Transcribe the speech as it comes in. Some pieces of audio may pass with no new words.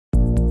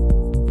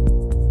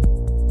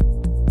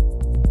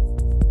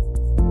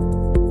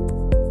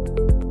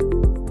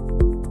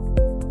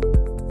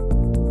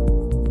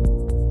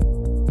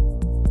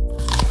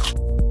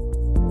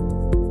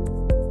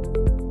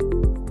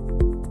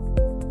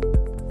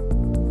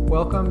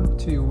Welcome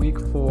to week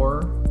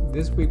 4.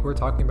 This week we're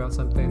talking about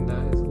something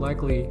that is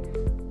likely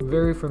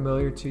very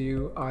familiar to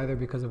you, either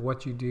because of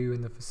what you do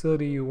in the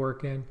facility you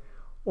work in,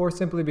 or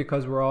simply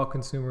because we're all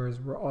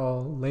consumers, we're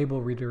all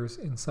label readers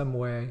in some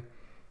way,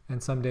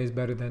 and some days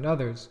better than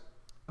others.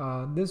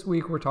 This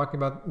week we're talking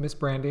about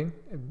misbranding,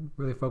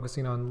 really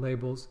focusing on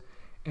labels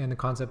and the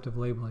concept of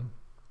labeling.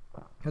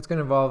 That's going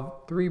to involve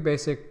 3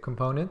 basic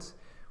components.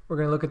 We're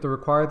going to look at the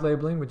required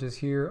labeling, which is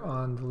here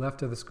on the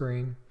left of the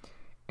screen.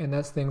 And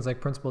that's things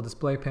like principal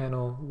display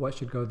panel, what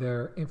should go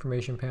there,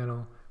 information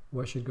panel,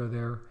 what should go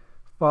there,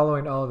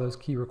 following all of those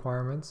key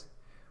requirements.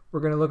 We're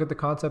going to look at the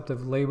concept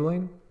of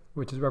labeling,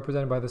 which is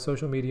represented by the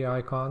social media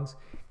icons.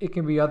 It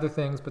can be other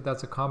things, but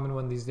that's a common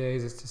one these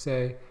days, is to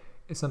say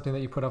it's something that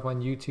you put up on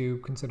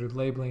YouTube considered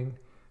labeling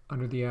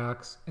under the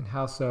acts, and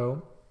how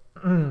so,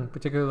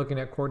 particularly looking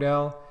at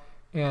Cordell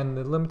and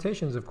the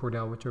limitations of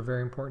Cordell, which are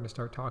very important to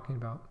start talking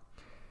about.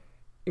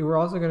 We're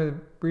also going to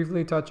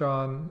briefly touch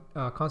on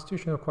a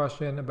constitutional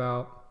question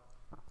about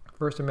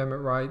First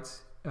Amendment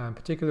rights, in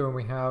particular when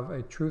we have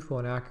a truthful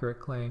and accurate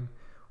claim.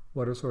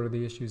 What are sort of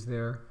the issues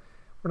there?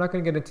 We're not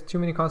going to get into too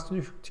many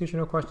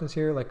constitutional questions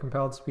here, like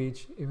compelled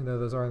speech, even though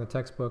those are in the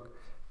textbook.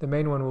 The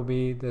main one will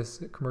be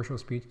this commercial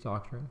speech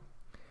doctrine.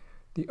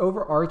 The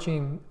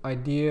overarching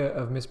idea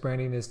of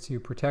misbranding is to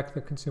protect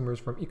the consumers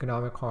from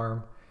economic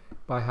harm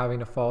by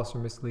having a false or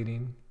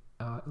misleading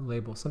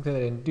label, something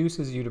that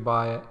induces you to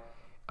buy it,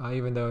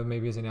 even though it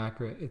maybe isn't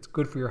accurate. It's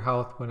good for your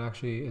health when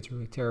actually it's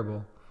really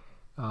terrible.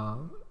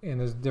 And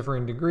there's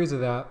differing degrees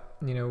of that.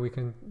 You know, we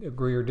can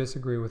agree or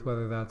disagree with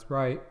whether that's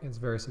right. It's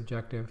very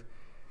subjective.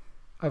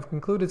 I've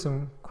concluded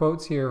some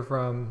quotes here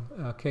from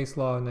case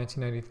law in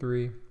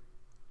 1993.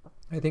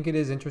 I think it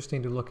is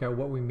interesting to look at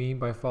what we mean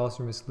by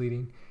false or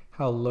misleading,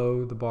 how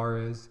low the bar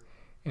is,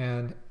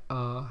 and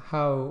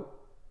how,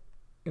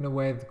 in a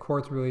way, the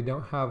courts really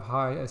don't have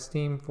high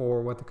esteem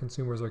for what the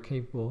consumers are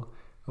capable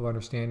of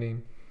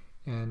understanding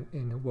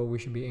and what we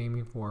should be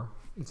aiming for.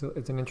 It's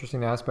an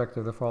interesting aspect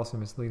of the false and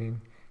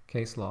misleading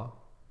case law.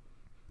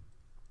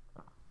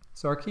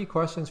 So our key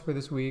questions for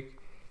this week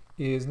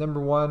is, number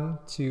 1,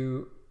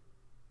 to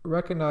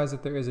recognize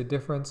that there is a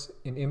difference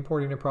in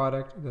importing a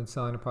product than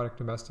selling a product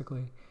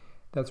domestically.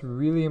 That's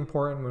really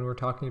important when we're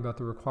talking about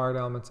the required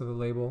elements of the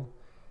label.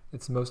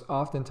 It's the most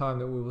often time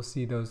that we will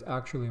see those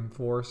actually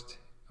enforced.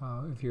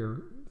 If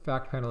your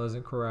fact panel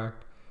isn't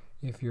correct,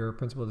 if your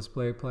principal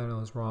display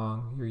panel is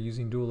wrong, you're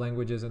using dual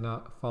languages and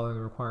not following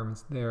the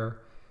requirements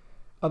there.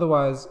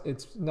 Otherwise,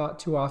 it's not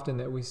too often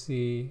that we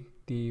see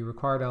the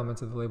required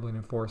elements of the labeling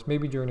enforced.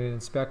 Maybe during an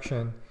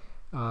inspection,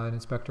 an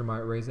inspector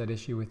might raise that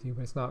issue with you,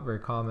 but it's not very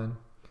common.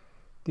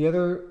 The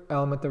other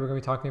element that we're going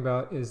to be talking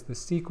about is the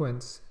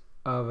sequence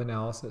of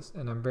analysis,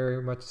 and I'm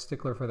very much a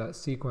stickler for that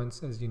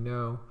sequence, as you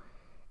know.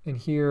 And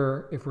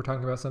here, if we're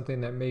talking about something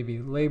that may be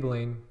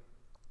labeling,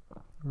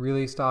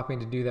 really stopping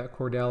to do that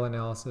Cordell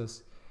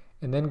analysis,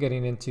 and then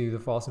getting into the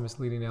false and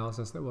misleading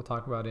analysis that we'll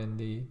talk about in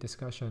the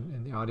discussion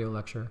in the audio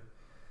lecture.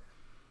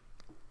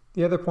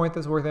 The other point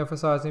that's worth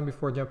emphasizing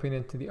before jumping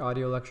into the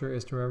audio lecture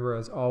is to remember,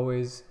 as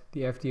always,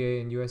 the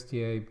FDA and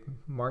USDA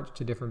march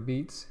to different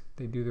beats.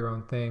 They do their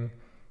own thing,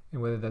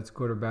 and whether that's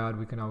good or bad,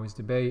 we can always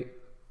debate.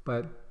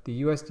 But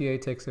the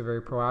USDA takes a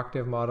very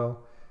proactive model.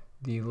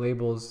 The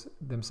labels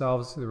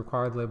themselves, the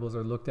required labels,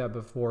 are looked at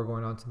before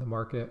going onto the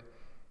market.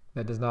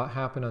 That does not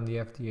happen on the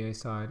FDA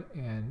side,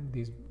 and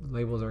these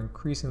labels are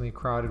increasingly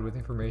crowded with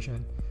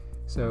information.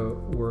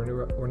 So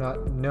we're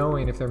not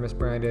knowing if they're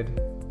misbranded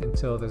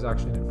until there's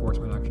actually an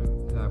enforcement action,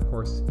 and that, of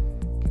course,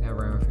 can have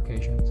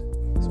ramifications.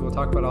 So we'll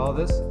talk about all of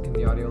this in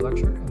the audio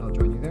lecture, and I'll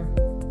join you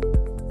there.